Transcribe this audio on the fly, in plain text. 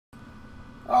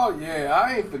Oh yeah,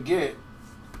 I ain't forget.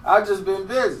 I just been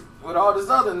busy with all this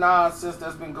other nonsense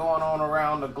that's been going on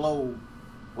around the globe.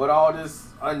 With all this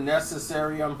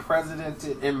unnecessary,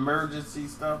 unprecedented emergency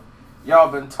stuff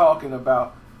y'all been talking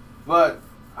about. But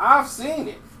I've seen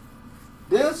it.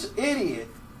 This idiot,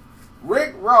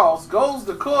 Rick Ross, goes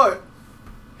to court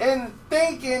and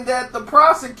thinking that the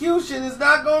prosecution is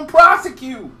not going to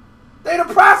prosecute. They the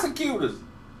prosecutors.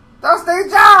 That's their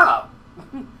job.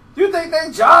 You think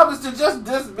their job is to just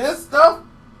dismiss stuff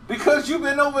because you've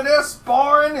been over there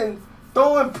sparring and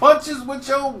throwing punches with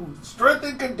your strength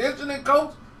and conditioning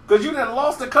coach because you done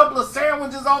lost a couple of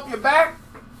sandwiches off your back?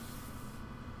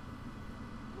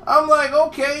 I'm like,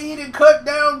 okay, he done cut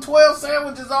down 12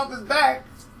 sandwiches off his back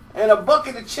and a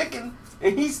bucket of chicken,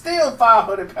 and he's still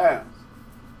 500 pounds.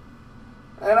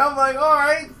 And I'm like, all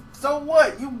right, so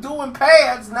what? You doing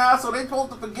pads now, so they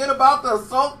supposed to forget about the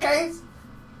assault case?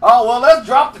 Oh, well, let's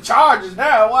drop the charges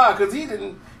now. Why? Because he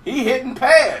hitting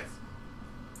pads.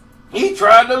 He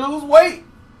trying to lose weight.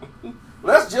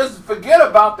 Let's just forget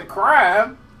about the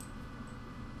crime.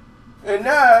 And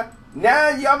now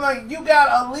I'm like, you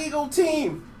got a legal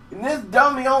team. And this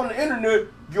dummy on the internet,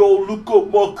 yo, look up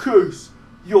my case.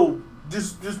 Yo,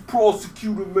 this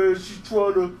prosecutor, man, she's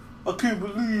trying to, I can't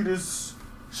believe this.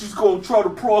 She's going to try to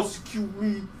prosecute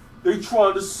me. They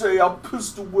trying to say I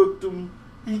pistol whipped him.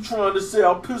 He trying to say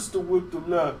I pistol whipped him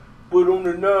now. But on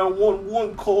the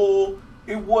 911 call,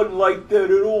 it wasn't like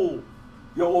that at all.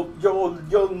 Y'all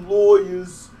young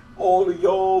lawyers, all of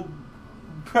y'all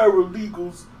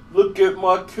paralegals, look at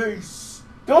my case.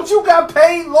 Don't you got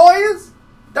paid lawyers?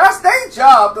 That's their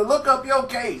job to look up your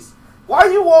case. Why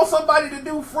you want somebody to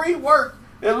do free work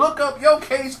and look up your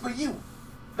case for you?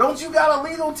 Don't you got a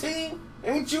legal team?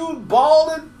 Ain't you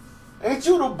balling? Ain't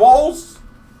you the boss?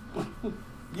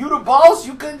 You the boss?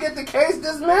 You couldn't get the case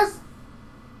dismissed?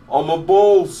 I'm a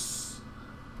boss.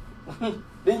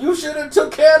 Then you should have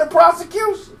took care of the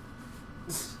prosecution.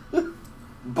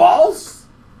 Boss?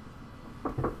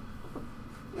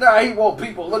 Nah, he want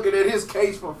people looking at his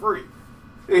case for free.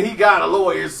 And he got a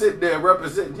lawyer sitting there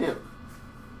representing him.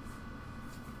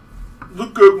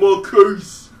 Look at my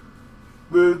case.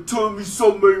 Man, tell me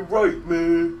something ain't right,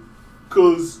 man.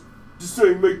 Because this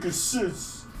ain't making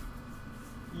sense.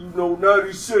 You know, now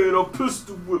they saying I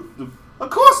pistol whipped him. Of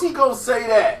course he gonna say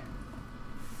that.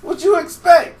 What you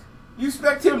expect? You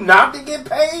expect him not to get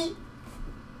paid?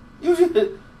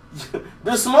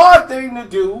 The smart thing to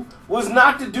do was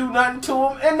not to do nothing to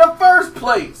him in the first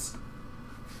place.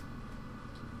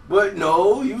 But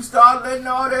no, you start letting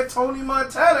all that Tony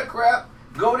Montana crap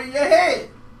go to your head.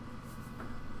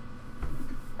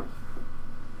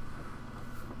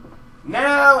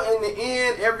 Now, in the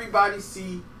end, everybody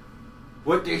see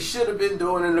what they should have been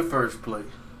doing in the first place.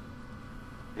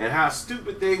 And how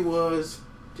stupid they was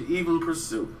to even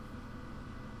pursue.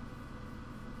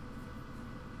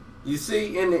 You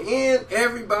see, in the end,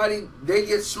 everybody, they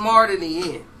get smart in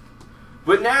the end.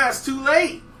 But now it's too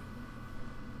late.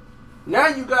 Now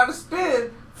you got to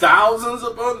spend thousands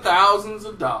upon thousands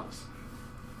of dollars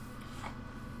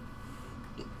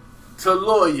to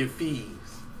lawyer fees,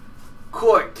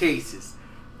 court cases.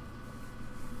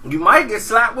 You might get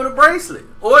slapped with a bracelet,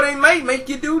 or they might make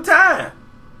you do time.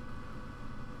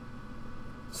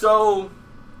 So,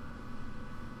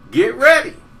 get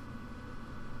ready.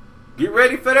 Get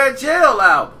ready for that jail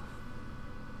album.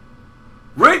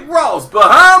 Rick Ross,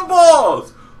 behind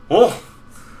bars. Oh,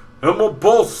 I'm a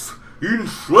boss eating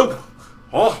shrimp.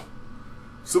 Oh,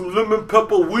 some lemon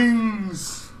pepper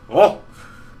wings. Oh,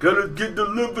 gotta get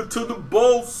delivered to the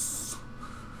boss.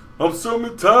 I'm so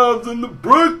many times in the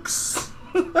bricks.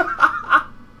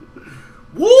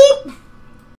 Whoop.